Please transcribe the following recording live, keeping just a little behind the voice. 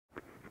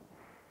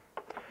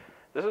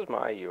This is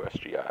my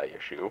USGI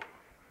issue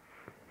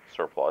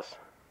surplus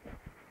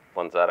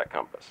lensatic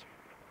compass.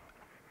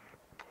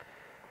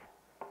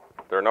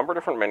 There are a number of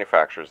different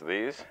manufacturers of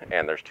these,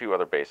 and there's two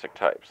other basic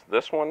types.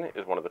 This one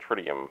is one of the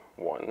tritium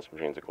ones,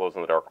 which means it glows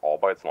in the dark all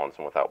by its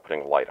lonesome without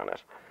putting light on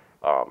it.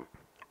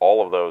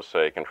 All of those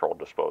say controlled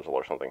disposal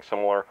or something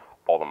similar.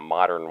 All the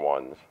modern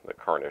ones, the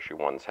current issue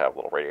ones, have a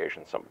little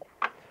radiation symbol.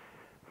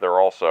 There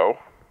are also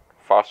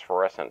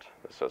phosphorescent,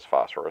 this says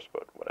phosphorus,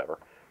 but whatever,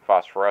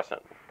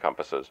 phosphorescent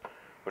compasses,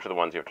 which are the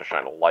ones you have to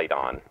shine a light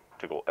on,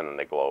 and then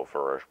they glow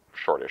for a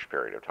shortish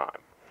period of time.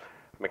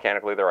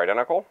 Mechanically, they're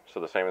identical, so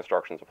the same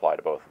instructions apply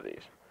to both of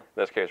these. In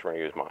this case, we're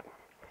going to use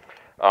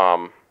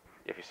mine.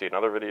 If you see in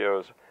other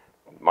videos,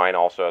 mine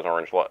also has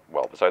orange,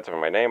 well, besides having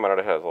my name on it,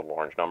 it has little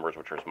orange numbers,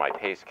 which is my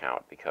pace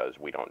count, because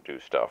we don't do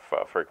stuff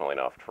frequently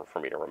enough for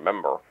me to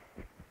remember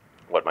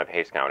what my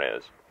pace count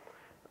is,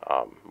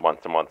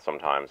 month to month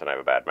sometimes, and I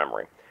have a bad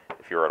memory.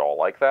 If you're at all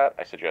like that,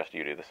 I suggest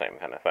you do the same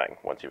kind of thing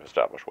once you've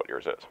established what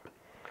yours is.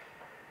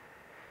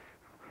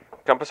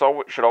 Compass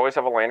should always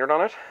have a lanyard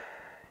on it.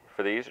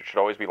 For these, it should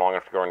always be long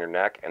enough to go on your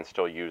neck and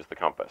still use the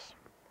compass,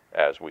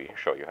 as we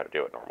show you how to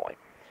do it normally.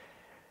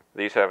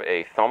 These have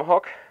a thumb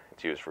hook.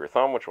 It's used for your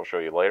thumb, which we'll show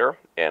you later.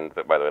 And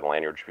by the way, the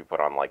lanyard should be put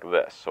on like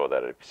this, so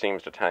that it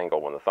seems to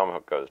tangle when the thumb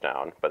hook goes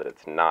down, but that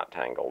it's not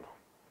tangled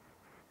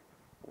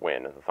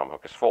when the thumb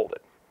hook is folded.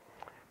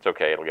 It's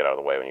okay, it'll get out of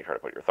the way when you try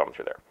to put your thumb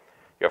through there.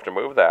 You have to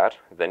move that,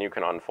 then you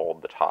can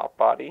unfold the top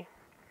body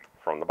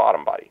from the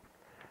bottom body.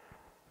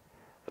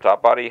 The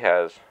top body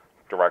has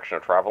direction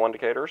of travel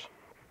indicators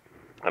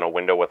and a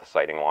window with a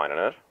sighting line in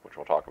it, which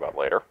we'll talk about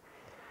later.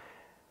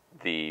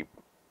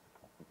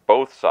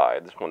 Both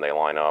sides, when they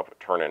line up,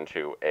 turn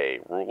into a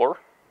ruler,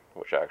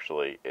 which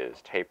actually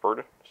is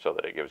tapered so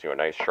that it gives you a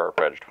nice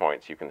sharp-edged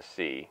point so you can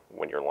see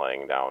when you're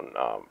laying down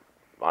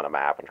on a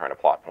map and trying to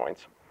plot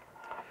points.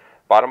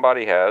 Bottom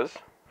body has,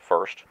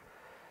 first,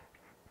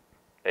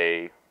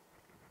 a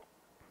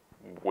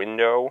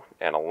window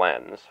and a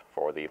lens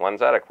for the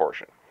lensatic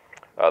portion.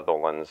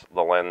 The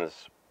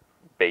lens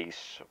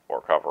base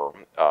or cover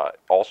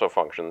also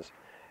functions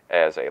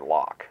as a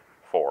lock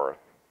for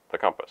the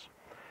compass.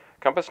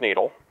 Compass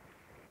needle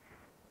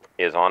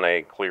is on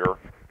a clear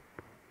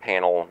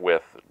panel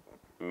with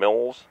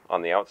mils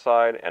on the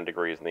outside and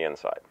degrees on the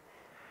inside.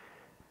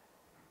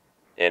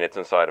 And it's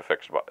inside a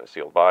fixed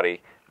sealed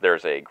body.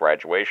 There's a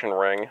graduation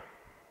ring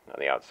on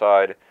the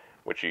outside,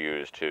 which you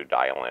use to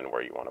dial in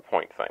where you want to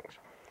point things.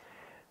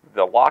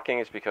 The locking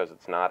is because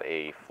it's not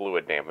a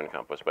fluid dampened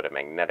compass, but a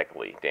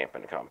magnetically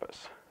dampened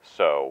compass.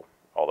 So,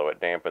 although it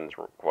dampens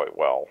quite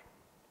well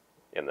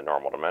in the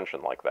normal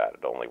dimension like that,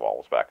 it only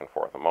wobbles back and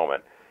forth a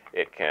moment,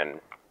 it can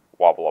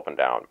wobble up and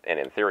down, and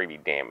in theory be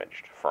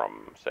damaged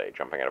from, say,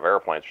 jumping out of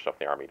airplanes or stuff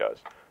the Army does.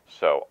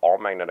 So all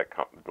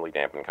magnetically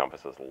dampened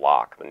compasses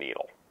lock the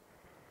needle,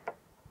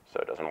 so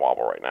it doesn't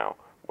wobble right now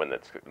when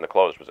it's in the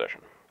closed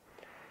position.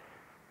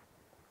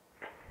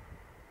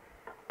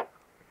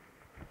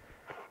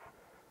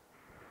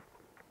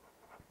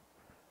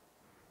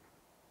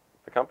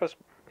 The compass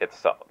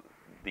itself,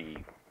 the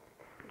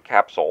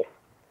capsule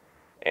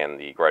and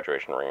the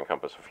graduation ring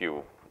encompass a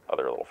few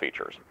other little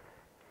features.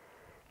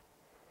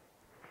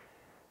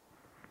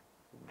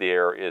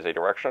 There is a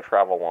direction of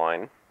travel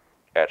line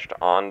etched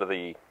onto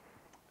the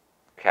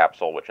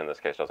capsule, which in this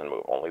case doesn't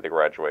move. Only the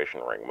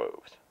graduation ring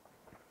moves.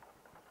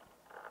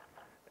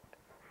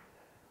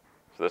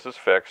 So this is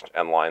fixed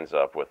and lines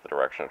up with the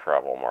direction of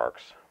travel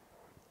marks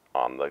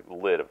on the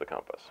lid of the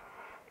compass.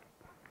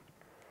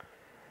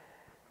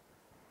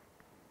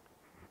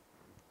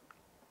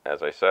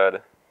 As I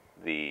said,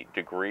 the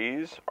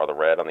degrees are the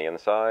red on the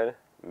inside,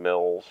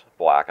 mils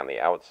black on the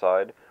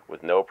outside,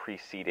 with no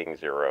preceding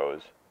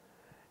zeros.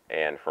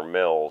 And for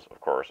mils,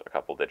 of course, a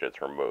couple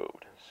digits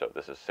removed. So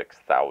this is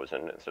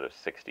 6,000 instead of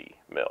 60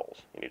 mils.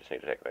 You just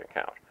need to take that into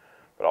account.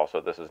 But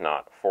also, this is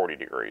not 40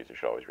 degrees. You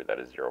should always read that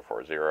as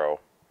 040.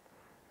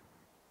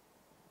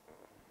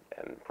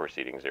 And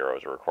preceding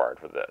zeros are required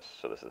for this.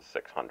 So this is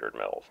 600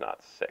 mils,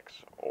 not 6,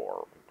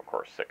 or, of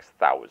course,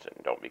 6,000.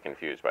 Don't be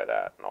confused by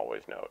that, and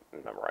always note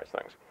and memorize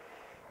things.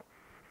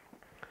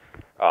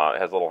 It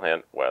has a little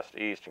hint, west,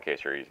 east, in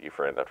case you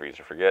find that easy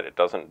to forget. It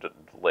doesn't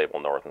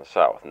label north and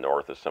south.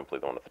 North is simply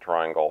the one with the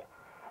triangle.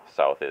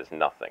 South is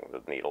nothing.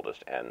 The needle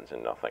just ends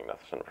in nothing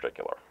in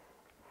particular.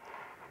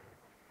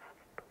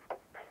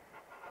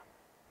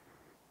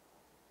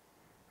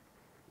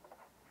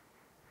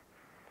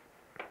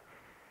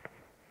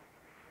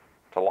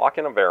 To lock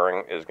in a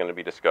bearing is going to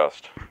be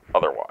discussed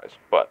otherwise,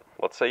 but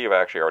let's say you've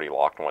actually already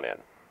locked one in,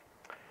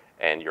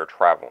 and you're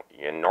traveling.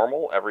 In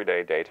normal,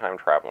 everyday, daytime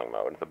traveling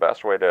mode, the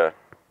best way to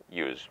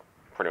use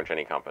pretty much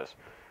any compass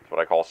is what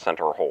I call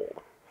center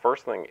hold.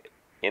 First thing,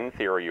 in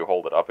theory, you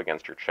hold it up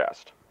against your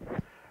chest,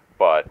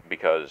 but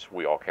because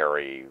we all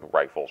carry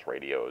rifles,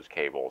 radios,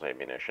 cables,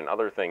 ammunition,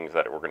 other things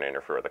that are going to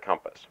interfere with the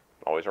compass.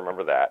 Always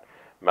remember that.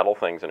 Metal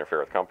things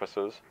interfere with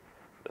compasses.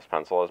 This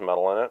pencil has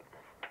metal in it.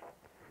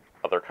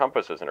 Other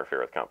compasses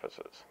interfere with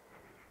compasses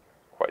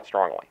quite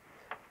strongly.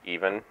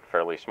 Even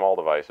fairly small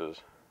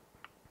devices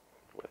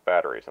with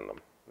batteries in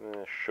them.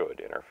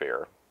 Should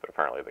interfere, but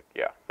apparently,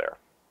 yeah, there.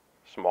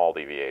 Small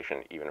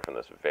deviation even from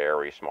this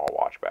very small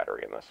watch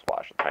battery in this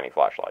tiny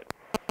flashlight.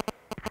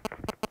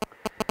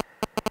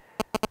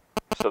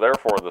 So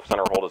therefore, the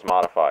center hold is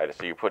modified,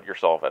 so you put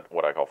yourself at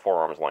what I call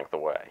forearm's length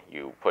away.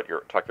 You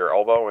tuck your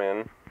elbow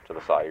in to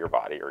the side of your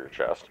body or your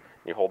chest,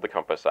 and you hold the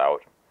compass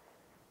out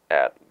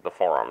at the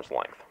forearm's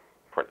length,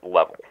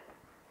 level.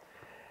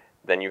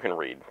 Then you can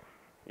read.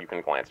 You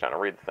can glance down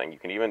and read the thing. You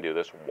can even do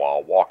this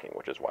while walking,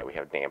 which is why we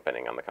have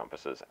dampening on the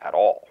compasses at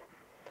all.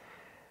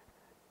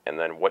 And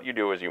then what you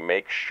do is you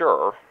make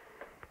sure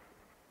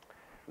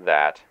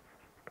that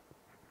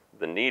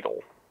the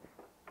needle,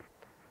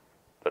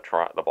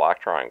 the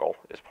black triangle,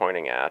 is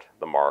pointing at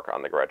the mark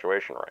on the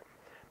graduation ring.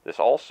 This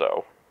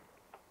also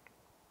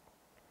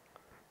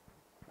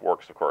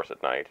works, of course,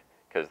 at night,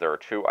 because there are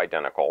two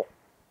identical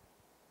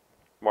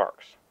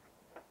marks.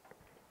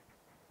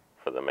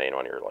 For the main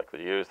one you're likely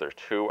to use, there's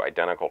two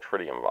identical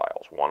tritium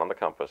vials, one on the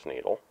compass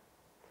needle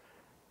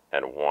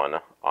and one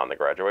on the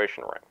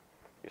graduation ring.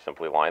 You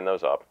simply line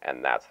those up,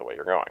 and that's the way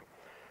you're going.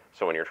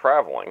 So when you're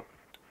traveling,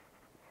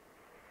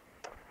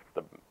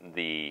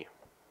 the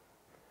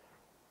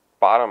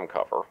bottom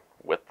cover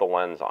with the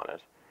lens on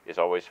it is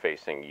always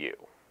facing you.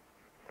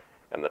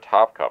 And the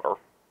top cover,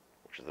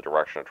 which is the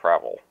direction of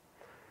travel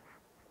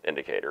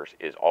indicators,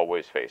 is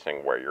always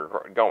facing where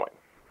you're going.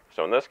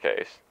 So in this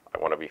case, I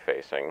want to be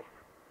facing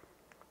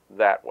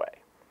that way.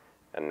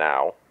 And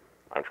now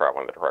I'm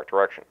traveling the correct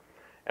direction.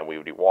 And we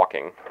would be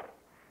walking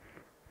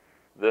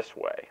this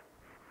way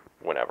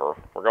whenever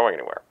we're going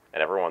anywhere.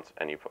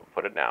 And you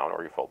put it down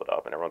or you fold it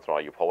up, and every once in a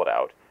while you pull it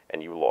out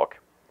and you look,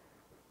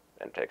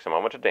 and it takes a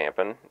moment to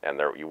dampen,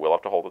 and you will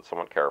have to hold it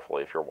somewhat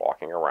carefully if you're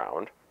walking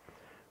around.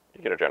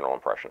 You get a general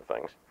impression of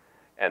things.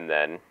 And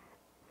then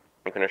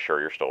you can assure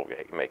you're still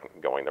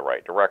going the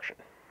right direction.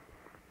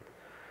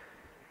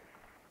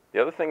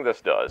 The other thing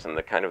this does, and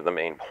the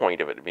main point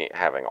of it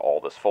having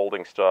all this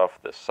folding stuff,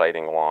 this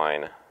sighting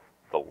line,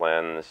 the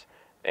lens,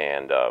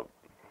 and I'll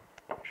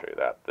show you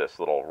that, this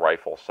little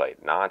rifle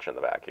sight notch in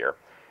the back here,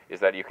 is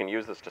that you can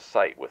use this to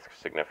sight with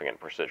significant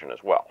precision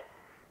as well.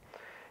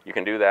 You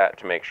can do that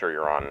to make sure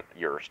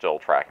you're still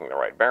tracking the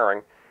right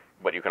bearing,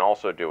 but you can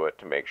also do it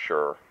to make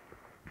sure,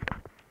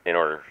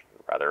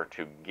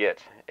 to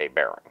get a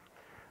bearing.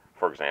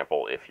 For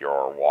example, if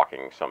you're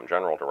walking some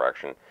general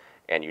direction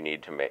and you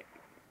need to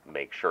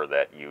make sure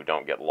that you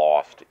don't get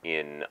lost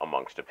in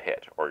amongst a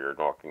pit, or you're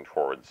walking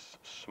towards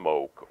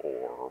smoke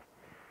or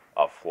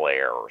a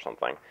flare or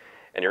something,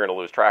 and you're going to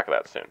lose track of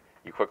that soon.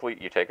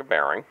 You take a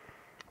bearing,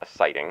 a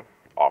sighting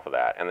off of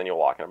that, and then you'll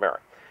lock in a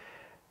bearing.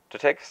 To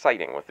take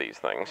sighting with these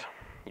things,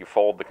 you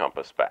fold the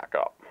compass back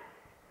up.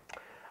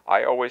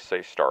 I always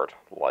say start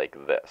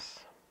like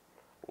this.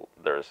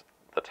 There's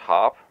the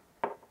top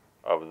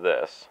of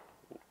this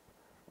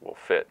will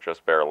fit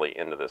just barely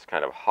into this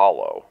kind of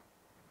hollow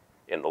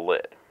in the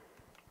lid.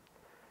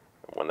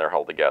 When they're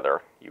held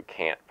together, you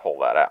can't pull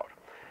that out.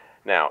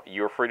 Now,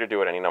 you're free to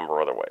do it any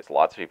number of other ways.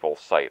 Lots of people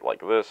sight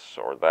like this,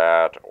 or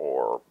that,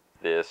 or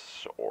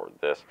this, or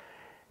this.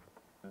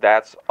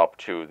 That's up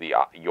to the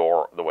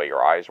way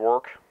your eyes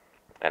work,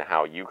 and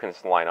how you can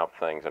line up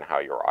things, and how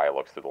your eye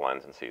looks through the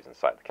lens and sees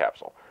inside the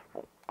capsule.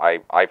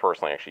 I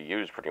personally actually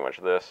use pretty much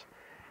this,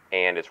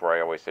 and it's where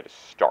I always say to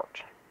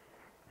start.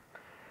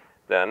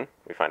 Then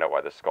we find out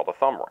why this is called a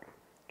thumb ring,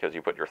 because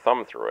you put your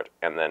thumb through it,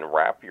 and then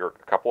wrap a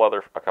couple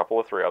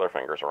of three other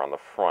fingers around the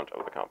front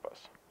of the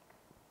compass.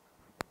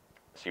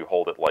 So you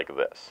hold it like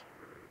this.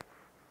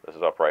 This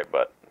is upright,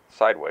 but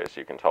sideways,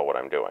 so you can tell what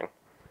I'm doing,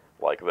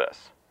 like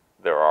this.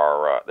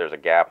 There's a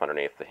gap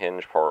underneath the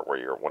hinge part where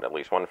at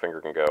least one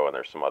finger can go, and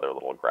there's some other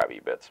little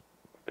grabby bits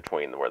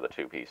between where the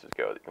two pieces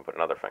go that you can put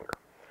another finger.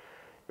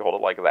 You hold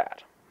it like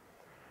that.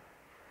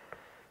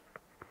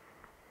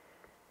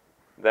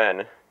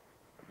 Then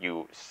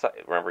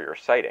remember your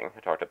sighting. I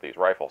talked about these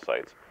rifle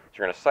sights. So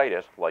you're going to sight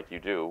it like you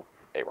do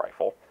a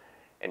rifle,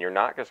 and you're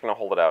not just going to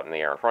hold it out in the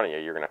air in front of you.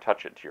 You're going to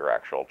touch it to your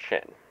actual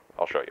chin.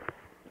 I'll show you.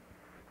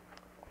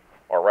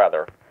 Or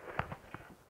rather,